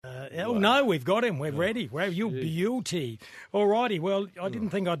Oh, no, we've got him. We're ready. You beauty. All righty. Well, I didn't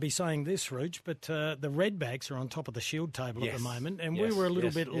think I'd be saying this, Rooch, but the Redbacks are on top of the Shield table at the moment, and we were a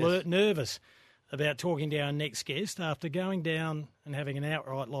little bit nervous about talking to our next guest after going down and having an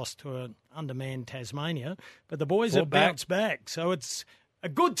outright loss to an undermanned Tasmania. But the boys have bounced back, so it's a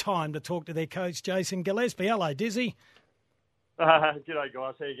good time to talk to their coach, Jason Gillespie. Hello, Dizzy. G'day,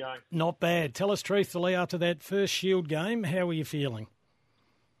 guys. How you going? Not bad. Tell us truthfully, after that first Shield game, how were you feeling?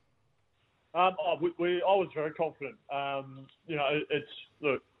 I was very confident.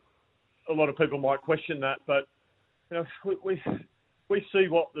 Look, a lot of people might question that, but we see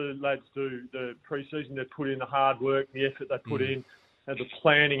what the lads do, the pre-season they put in, the hard work, the effort they put in, and the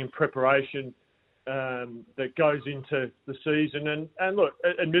planning and preparation that goes into the season. And look,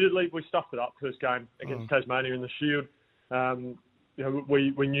 admittedly, we stuffed it up first game against Tasmania in the Shield.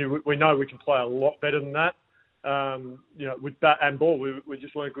 We know we can play a lot better than that. With bat and ball, we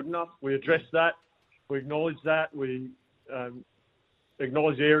just weren't good enough. We addressed that. We acknowledged that. We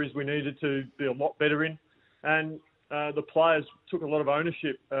acknowledged the areas we needed to be a lot better in. And the players took a lot of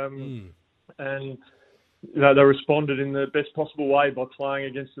ownership. And they responded in the best possible way by playing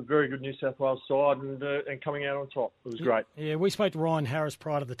against a very good New South Wales side and coming out on top. It was great. Yeah, we spoke to Ryan Harris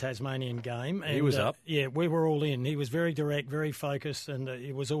prior to the Tasmanian game. And, he was up. Yeah, we were all in. He was very direct, very focused, and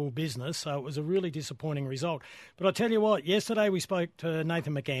it was all business. So it was a really disappointing result. But I tell you what, yesterday we spoke to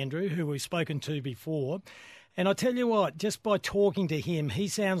Nathan McAndrew, who we've spoken to before. And I tell you what, just by talking to him, he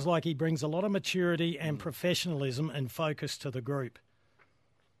sounds like he brings a lot of maturity and professionalism and focus to the group.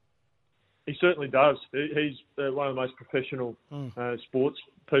 He certainly does. He's one of the most professional sports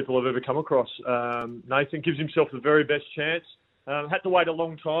people I've ever come across. Nathan gives himself the very best chance. Had to wait a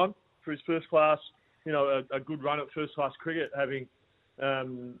long time for his first class, a good run at first class cricket, having,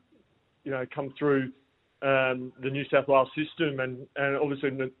 come through the New South Wales system and obviously,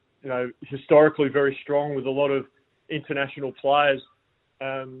 historically very strong with a lot of international players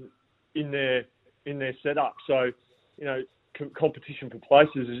in their setup. So, competition for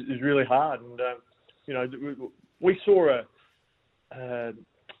places is really hard, and we saw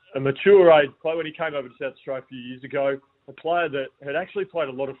a mature age player when he came over to South Australia a few years ago, a player that had actually played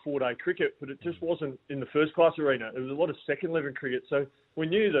a lot of 4-day cricket, but it just wasn't in the first class arena. It was a lot of second 11 cricket, so we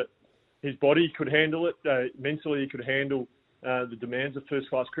knew that his body could handle it, mentally he could handle the demands of first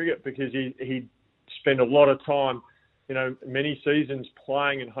class cricket because he spent a lot of time, many seasons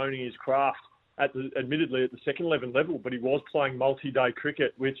playing and honing his craft. Admittedly at the second 11 level, but he was playing multi-day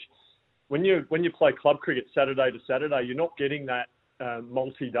cricket, which when you play club cricket Saturday to Saturday, you're not getting that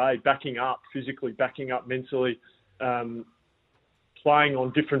multi-day backing up physically, backing up mentally, playing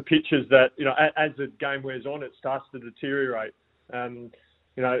on different pitches that, as the game wears on, it starts to deteriorate.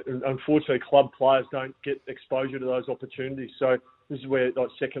 Unfortunately, club players don't get exposure to those opportunities. So this is where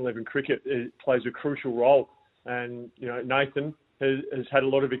second 11 cricket plays a crucial role. And, Nathan has had a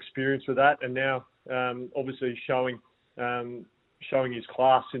lot of experience with that, and now obviously showing his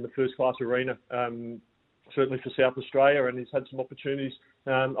class in the first class arena, certainly for South Australia, and he's had some opportunities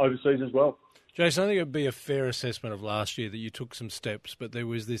overseas as well. Jason, I think it would be a fair assessment of last year that you took some steps, but there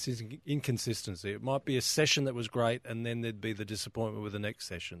was this inconsistency. It might be a session that was great, and then there'd be the disappointment with the next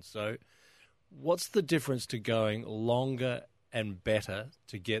session. So what's the difference to going longer and better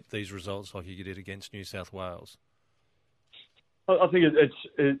to get these results like you did against New South Wales? I think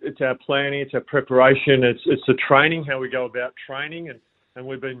it's our planning, it's our preparation, it's the training, how we go about training, and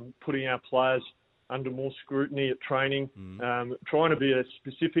we've been putting our players under more scrutiny at training, trying to be as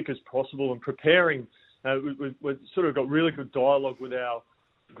specific as possible and preparing. We've sort of got really good dialogue with our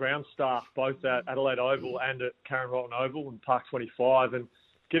ground staff, both at Adelaide Oval and at Karen Rotten Oval and Park 25, and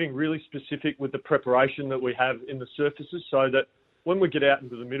getting really specific with the preparation that we have in the surfaces so that when we get out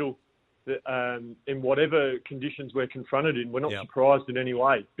into the middle, in whatever conditions we're confronted in, we're not surprised in any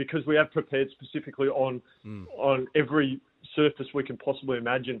way because we have prepared specifically on every surface we can possibly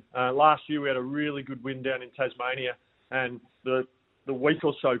imagine. Last year we had a really good win down in Tasmania, and the week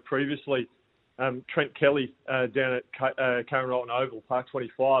or so previously, Trent Kelly down at Karen Rotten Oval, Park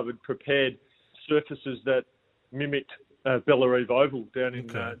 25, had prepared surfaces that mimicked Bellarive Oval down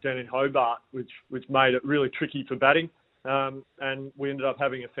in Hobart, which made it really tricky for batting. And we ended up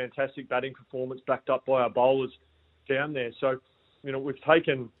having a fantastic batting performance backed up by our bowlers down there. So, we've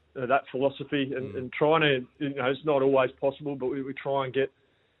taken that philosophy and trying to, it's not always possible, but we try and get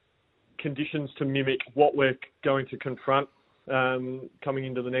conditions to mimic what we're going to confront coming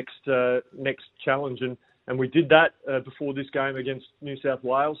into the next challenge. And we did that before this game against New South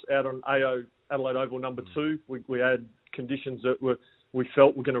Wales out on Adelaide Oval number 2. We had conditions that we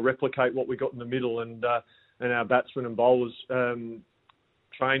felt were going to replicate what we got in the middle, and our batsmen and bowlers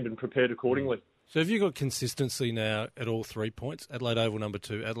trained and prepared accordingly. So have you got consistency now at all 3 points? Adelaide Oval number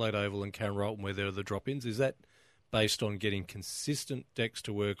 2, Adelaide Oval and Carrolton, where there are the drop-ins. Is that based on getting consistent decks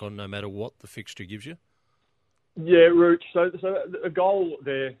to work on no matter what the fixture gives you? Yeah, Root. So a goal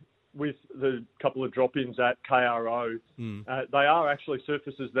there with the couple of drop-ins at KRO, they are actually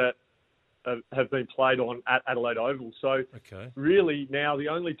surfaces that have been played on at Adelaide Oval. So really now the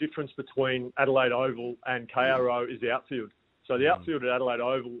only difference between Adelaide Oval and KRO is the outfield. So the outfield at Adelaide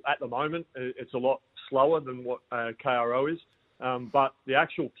Oval at the moment, it's a lot slower than what KRO is, but the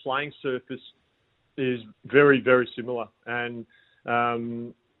actual playing surface is very, very similar, and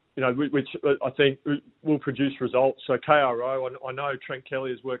which I think will produce results. So KRO, I know Trent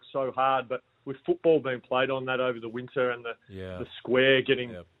Kelly has worked so hard, but with football being played on that over the winter and the square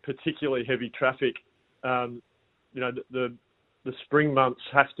getting particularly heavy traffic, the spring months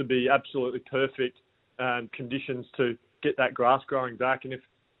have to be absolutely perfect conditions to get that grass growing back. And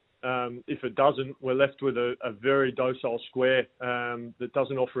if it doesn't, we're left with a very docile square that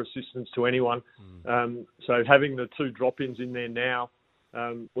doesn't offer assistance to anyone. So having the 2 drop-ins in there now,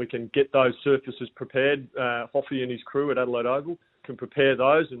 we can get those surfaces prepared. Hoffy and his crew at Adelaide Oval can prepare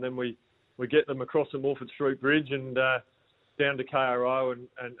those, and then we get them across the Morford Street Bridge and down to KRO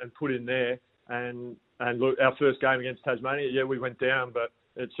and put in there. And look, our first game against Tasmania, we went down, but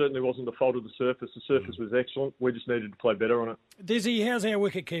it certainly wasn't the fault of the surface. The surface was excellent. We just needed to play better on it. Dizzy, how's our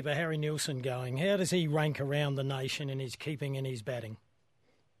wicketkeeper Harry Nielsen going? How does he rank around the nation in his keeping and his batting?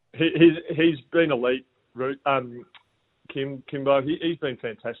 He's been elite, Kimbo. He's been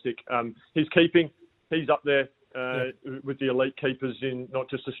fantastic. His keeping, he's up there with the elite keepers in not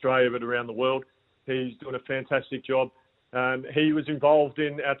just Australia but around the world. He's doing a fantastic job. He was involved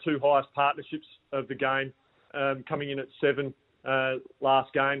in our 2 highest partnerships of the game, coming in at 7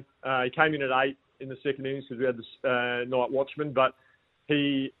 last game. He came in at 8 in the second innings because we had the night watchman, but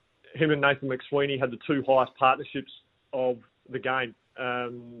him and Nathan McSweeney had the 2 highest partnerships of the game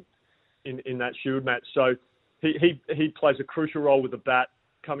in that Shield match. So he plays a crucial role with the bat,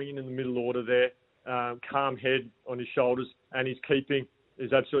 coming in the middle order there, calm head on his shoulders, and his keeping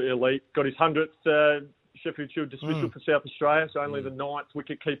is absolutely elite. Got his 100th Sheffield Shield dismissal for South Australia, so only the 9th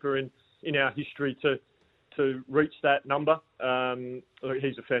wicketkeeper in our history to reach that number.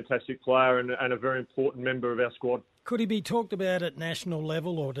 He's a fantastic player and a very important member of our squad. Could he be talked about at national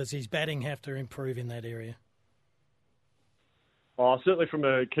level, or does his batting have to improve in that area? Certainly from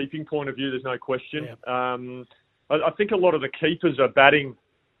a keeping point of view, there's no question. Yep. I think a lot of the keepers are batting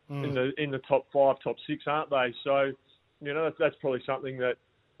in the top 5, top 6, aren't they? So, that's probably something that,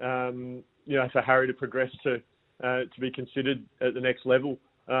 for Harry to progress to be considered at the next level.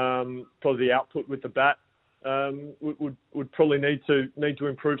 Probably the output with the bat would probably need to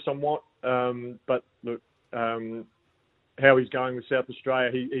improve somewhat. But look, how he's going with South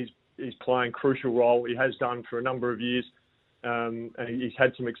Australia, he's playing a crucial role. He has done for a number of years. And he's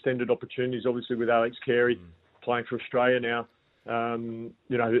had some extended opportunities, obviously, with Alex Carey playing for Australia now.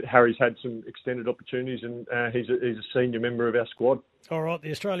 Harry's had some extended opportunities, and he's a senior member of our squad. All right,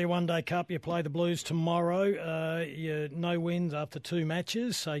 the Australia One Day Cup, you play the Blues tomorrow. No wins after 2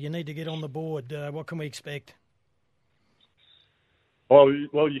 matches, so you need to get on the board. What can we expect? Well,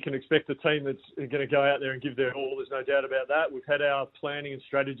 you can expect a team that's going to go out there and give their all. There's no doubt about that. We've had our planning and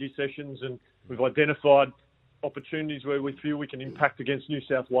strategy sessions, and we've identified opportunities where we feel we can impact against New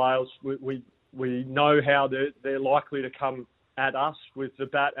South Wales. We know how they're likely to come at us with the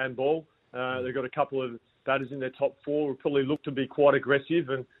bat and ball. They've got a couple of batters in their top 4 who probably look to be quite aggressive,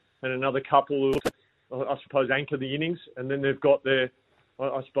 and another couple who, I suppose, anchor the innings. And then they've got their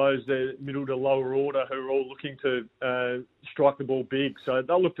middle to lower order who are all looking to strike the ball big. So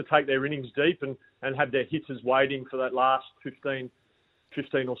they'll look to take their innings deep and have their hitters waiting for that last 15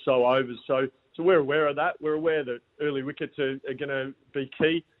 or so overs. So we're aware of that. We're aware that early wickets are going to be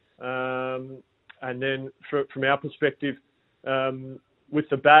key. And then from our perspective, with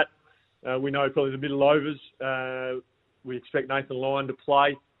the bat, we know probably the middle overs. We expect Nathan Lyon to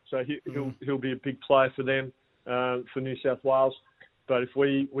play, so he'll be a big player for them, for New South Wales. But if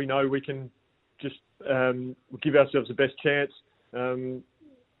we know we can just give ourselves the best chance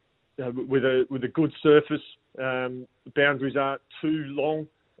with a good surface, the boundaries aren't too long.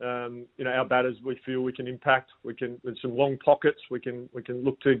 Our batters, we feel we can impact. We can, with some long pockets, we can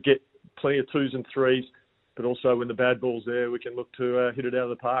look to get plenty of 2s and 3s, but also when the bad ball's there, we can look to hit it out of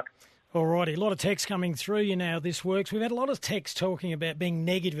the park. All righty, a lot of text coming through. How this works. We've had a lot of text talking about being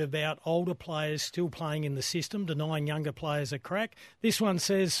negative about older players still playing in the system, denying younger players a crack. This one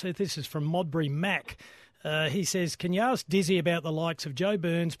says, this is from Modbury Mac, He says, can you ask Dizzy about the likes of Joe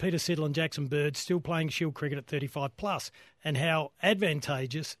Burns, Peter Siddle and Jackson Bird still playing Shield cricket at 35 plus, and how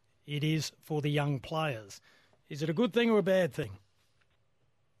advantageous it is for the young players? Is it a good thing or a bad thing?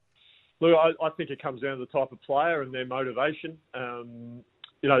 Look, I think it comes down to the type of player and their motivation.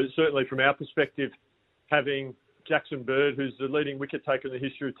 Certainly from our perspective, having Jackson Bird, who's the leading wicket taker in the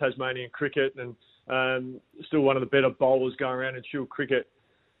history of Tasmanian cricket and still one of the better bowlers going around in Shield cricket,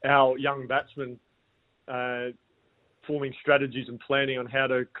 our young batsmen forming strategies and planning on how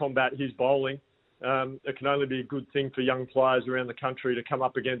to combat his bowling. It can only be a good thing for young players around the country to come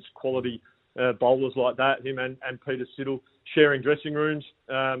up against quality bowlers like that, him and Peter Siddle, sharing dressing rooms,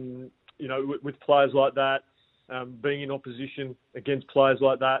 with players like that, being in opposition against players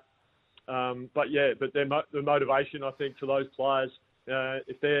like that. But the motivation, I think, for those players,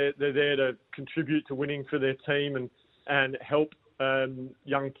 if they're there to contribute to winning for their team and help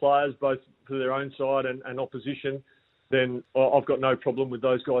young players, both for their own side and opposition, then I've got no problem with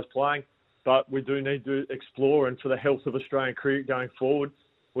those guys playing. But we do need to explore, and for the health of Australian cricket going forward,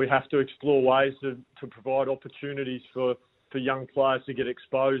 we have to explore ways to provide opportunities for young players to get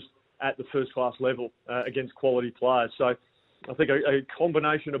exposed at the first-class level against quality players. So I think a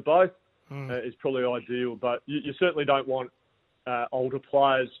combination of both is probably ideal, but you certainly don't want older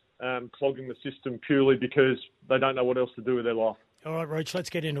players clogging the system purely because they don't know what else to do with their life. All right, Roach,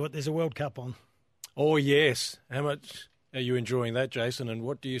 let's get into it. There's a World Cup on. Oh, yes. How much are you enjoying that, Jason? And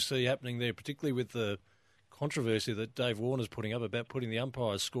what do you see happening there, particularly with the controversy that Dave Warner's putting up about putting the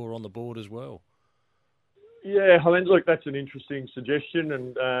umpire's score on the board as well? Yeah, I mean, look, that's an interesting suggestion,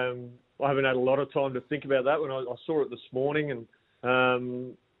 and I haven't had a lot of time to think about that when I saw it this morning. And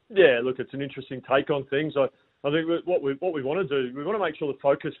it's an interesting take on things. I think what we want to do, we want to make sure the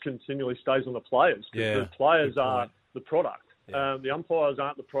focus continually stays on the players, because the players are the product. Yeah. The umpires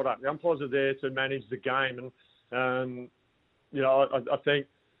aren't the product. The umpires are there to manage the game, and I think.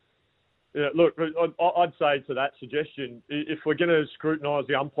 Yeah, look, I'd say to that suggestion, if we're going to scrutinise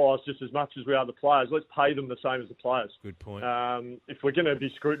the umpires just as much as we are the players, let's pay them the same as the players. Good point. If we're going to be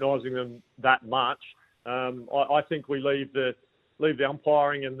scrutinising them that much, I think we leave the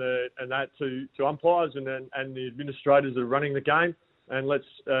umpiring and that to umpires and the administrators that are running the game, and let's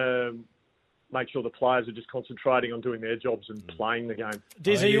make sure the players are just concentrating on doing their jobs and playing the game.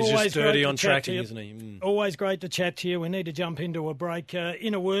 Dizzy, he's always just sturdy on tracking, isn't he? Always great to chat to you. We need to jump into a break.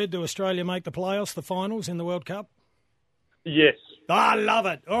 In a word, do Australia make the playoffs, the finals in the World Cup? Yes. I love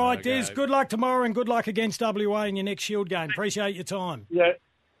it. All right, Diz, good luck tomorrow and good luck against WA in your next Shield game. Appreciate your time. Yeah.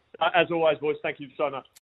 As always, boys, thank you so much.